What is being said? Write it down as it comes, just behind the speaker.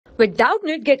With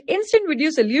Doubtnut, get instant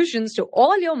video solutions to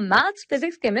all your maths,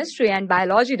 physics, chemistry, and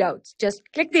biology doubts. Just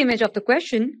click the image of the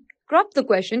question, crop the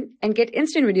question, and get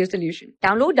instant video solution.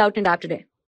 Download Doubtnut app today.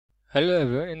 Hello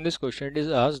everyone, in this question it is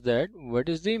asked that what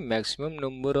is the maximum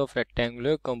number of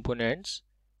rectangular components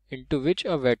into which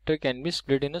a vector can be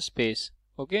split in a space.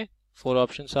 Okay, four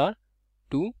options are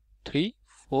 2, 3,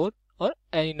 4 or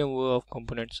any number of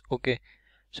components. Okay,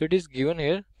 so it is given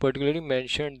here, particularly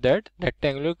mentioned that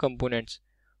rectangular components.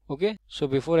 Okay, so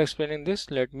before explaining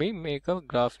this, let me make a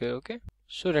graph here. Okay,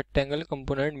 so rectangular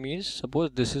component means, suppose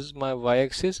this is my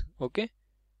y-axis. Okay,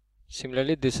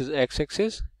 similarly this is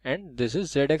x-axis and this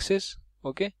is z-axis.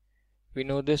 Okay, we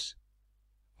know this.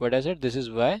 What I said, this is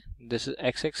y, this is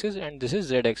x-axis and this is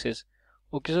z-axis.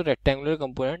 Okay, so rectangular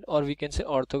component, or we can say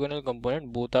orthogonal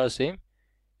component, both are same.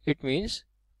 It means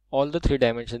all the three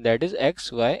dimensions, that is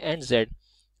x, y and z.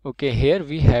 Okay, here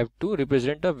we have to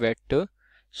represent a vector.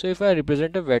 So if I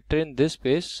represent a vector in this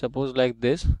space, suppose like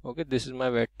this. Okay, this is my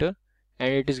vector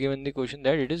and it is given in the question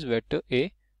that it is vector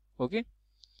A. Okay,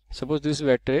 suppose this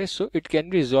vector A, so it can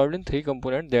be resolved in three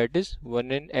components, that is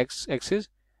one in x-axis,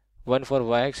 one for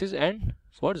y-axis and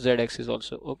for z-axis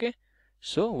also. Okay,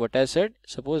 so what I said,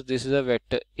 suppose this is a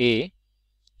vector A,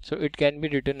 so it can be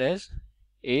written as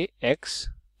ax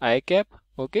I cap,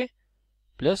 okay,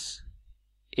 plus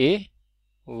a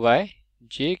y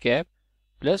j cap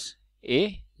plus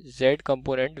a z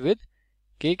component with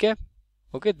k cap.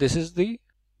 Okay, this is the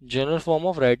general form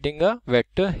of writing a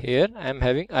vector. Here I am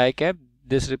having I cap,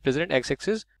 this represent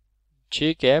x-axis,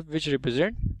 j cap which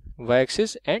represent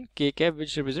y-axis and k cap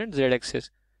which represent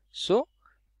z-axis. So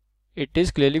it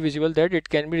is clearly visible that it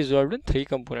can be resolved in three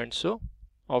components. So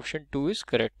option 2 is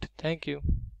correct. Thank you.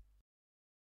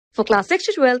 For class 6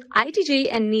 to 12, IIT JEE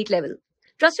and NEET level.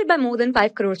 Trusted by more than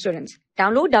 5 crore students.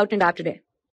 Download Doubtnut app today.